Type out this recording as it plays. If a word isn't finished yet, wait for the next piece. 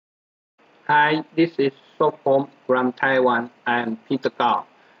Hi, this is SoftHome from Taiwan. I am Pid Gau.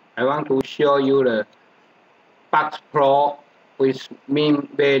 I want to show you the box plot with mean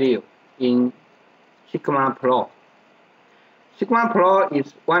value in SigmaPlot. SigmaPlot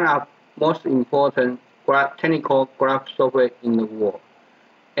is one of the most important technical graph software in the world.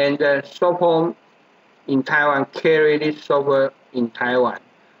 And SoftHome in Taiwan carry this software in Taiwan.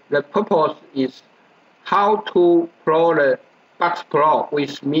 The purpose is how to plot the box plot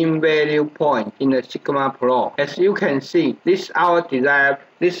with mean value point in the SigmaPlot. As you can see, this is our desired.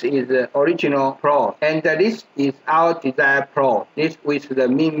 This is the original plot, and this is our desired plot. This with the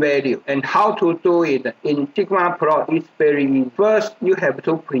mean value. And how to do it in SigmaPlot is very easy. First, you have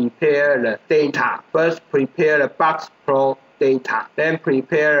to prepare the data. First, prepare the box plot data, then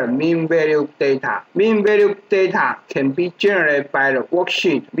prepare the mean value data. Mean value data can be generated by the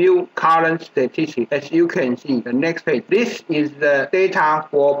worksheet view current statistics. As you can see, the next page. This is the data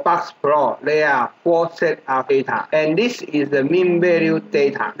for box plot. There are 4 sets of data, and this is the mean value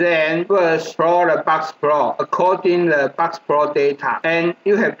data. Then first plot the box plot according to the box plot data, and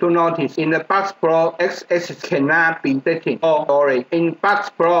you have to notice in the box plot x-axis cannot be setting. Oh, sorry. In box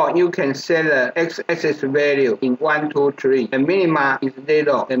plot you can set the x-axis value in 1, 2, 3. The minima is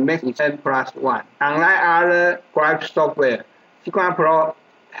 0, and max is n plus 1. Unlike other graph software, SigmaPlot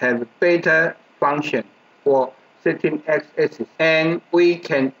have better function for setting x-axis, and we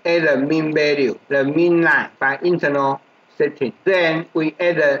can add a mean value, the mean line, by internal setting. Then we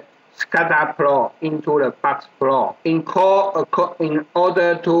add a scatter plot into the box plot in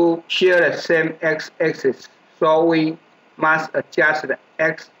order to share the same x-axis. So we must adjust the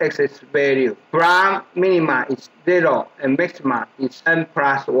x-axis value. From minima is 0 and maxima is n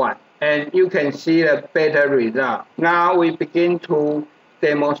plus 1. And you can see the better result. Now we begin to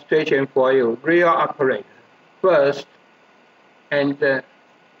demonstration for you. Real operator. First, and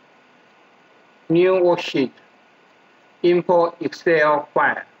new worksheet. Import Excel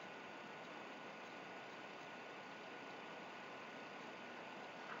file.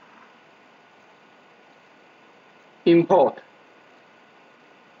 Import.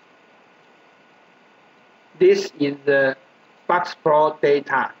 This is the box plot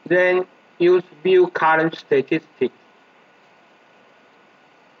data. Then use view current statistics.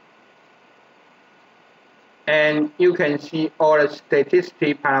 And you can see all the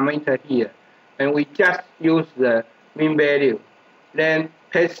statistic parameters here. And we just use the mean value. Then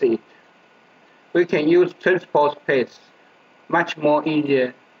paste it. We can use transpose paste, much more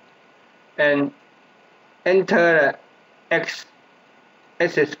easier. And enter the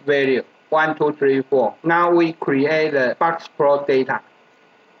x-axis value 1, 2, 3, 4. Now we create the box plot data.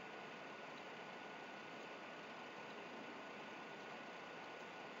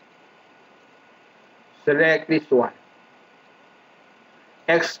 Select this one.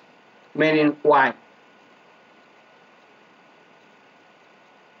 X meaning Y.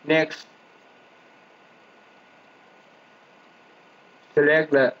 Next,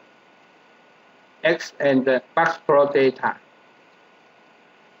 select the X and the box plot data.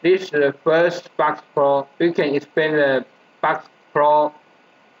 This is the first box plot. We can expand the box plot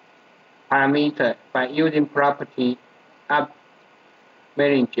parameter by using property up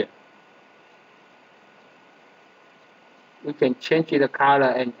manager. We can change the color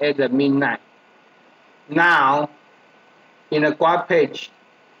and add the midnight. Now, in the graph page,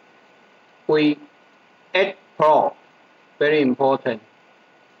 we add plot, very important,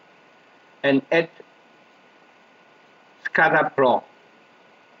 and add scatter plot,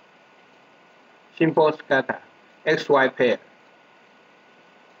 simple scatter, XY pair.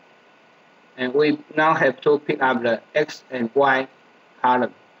 And we now have to pick up the X and Y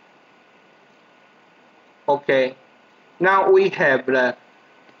column. Okay. Now we have the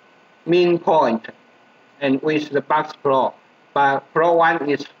mean point and with the box plot. But plot 1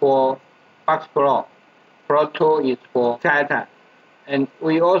 is for box plot, plot 2 is for scatter. And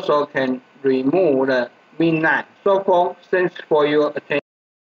we also can remove the mean line. So thanks for your attention.